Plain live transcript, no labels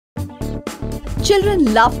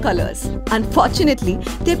Children love colors. Unfortunately,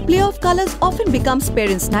 their play of colors often becomes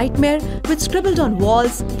parents' nightmare with scribbled on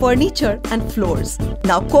walls, furniture and floors.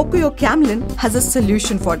 Now Kokuyo Camlin has a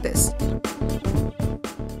solution for this.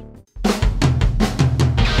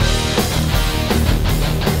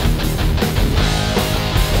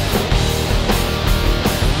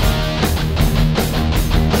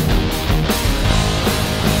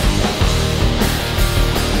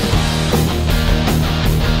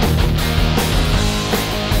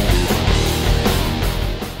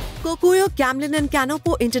 Kokuyo Camlin and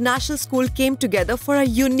Canopo International School came together for a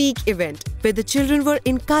unique event where the children were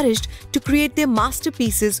encouraged to create their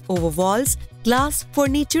masterpieces over walls, glass,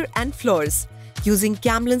 furniture and floors using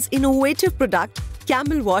Camlin's innovative product,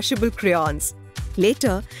 Camlin Washable Crayons.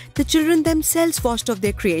 Later, the children themselves washed off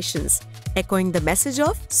their creations, echoing the message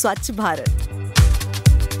of Swachh Bharat.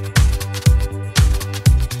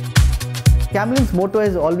 Camlin's motto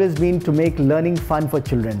has always been to make learning fun for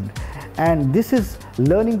children. And this is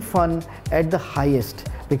learning fun at the highest,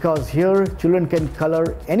 because here children can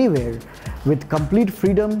color anywhere with complete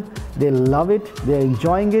freedom. They love it, they're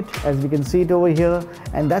enjoying it, as we can see it over here,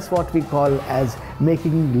 and that's what we call as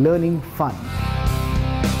making learning fun.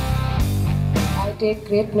 I take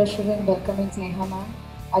great pleasure in welcoming Sneha ma'am,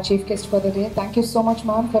 our chief guest for the day. Thank you so much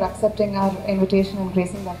ma'am for accepting our invitation and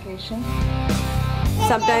gracing the occasion.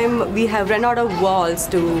 Sometimes we have run out of walls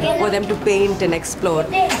for them to paint and explore.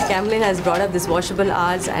 Camlin has brought up this washable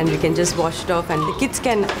arts and we can just wash it off and the kids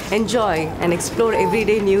can enjoy and explore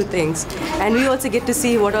everyday new things. And we also get to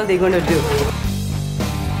see what all they're going to do.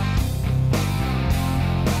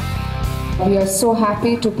 We are so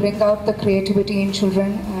happy to bring out the creativity in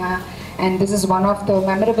children and this is one of the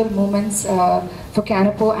memorable moments for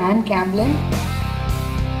Canopo and Camlin.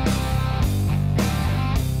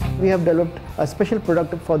 We have developed a special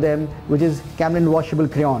product for them, which is Camlin Washable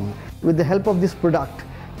Crayon. With the help of this product,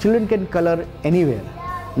 children can color anywhere,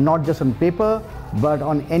 not just on paper, but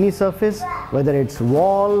on any surface, whether it's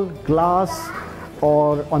wall, glass,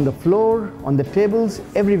 or on the floor, on the tables,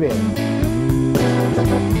 everywhere.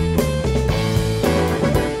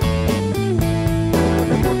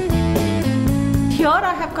 Here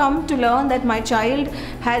I have come to learn that my child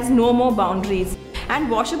has no more boundaries. And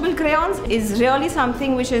washable crayons is really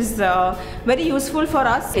something which is very useful for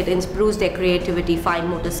us. It improves their creativity, fine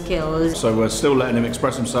motor skills. So we're still letting them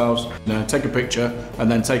express themselves, take a picture and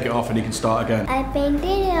then take it off and he can start again. I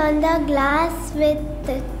painted on the glass with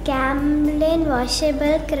the Camlin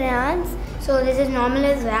Washable Crayons. So this is normal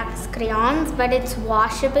as wax crayons, but it's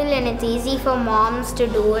washable and it's easy for moms to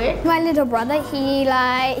do it. My little brother, he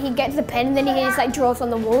gets a pen and then he just draws on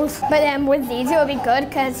the walls. But then with these it'll be good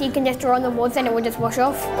because he can just draw on the walls and it will just wash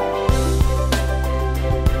off.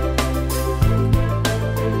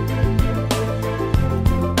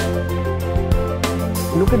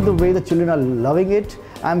 Look at the way the children are loving it.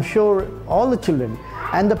 I'm sure all the children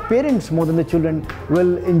and the parents more than the children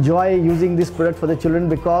will enjoy using this product for the children,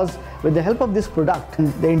 because with the help of this product,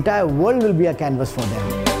 the entire world will be a canvas for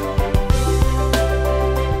them.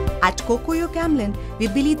 At Kokuyo Camlin, we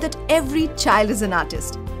believe that every child is an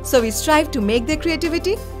artist. So we strive to make their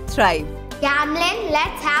creativity thrive. Camlin,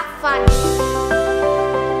 let's have fun.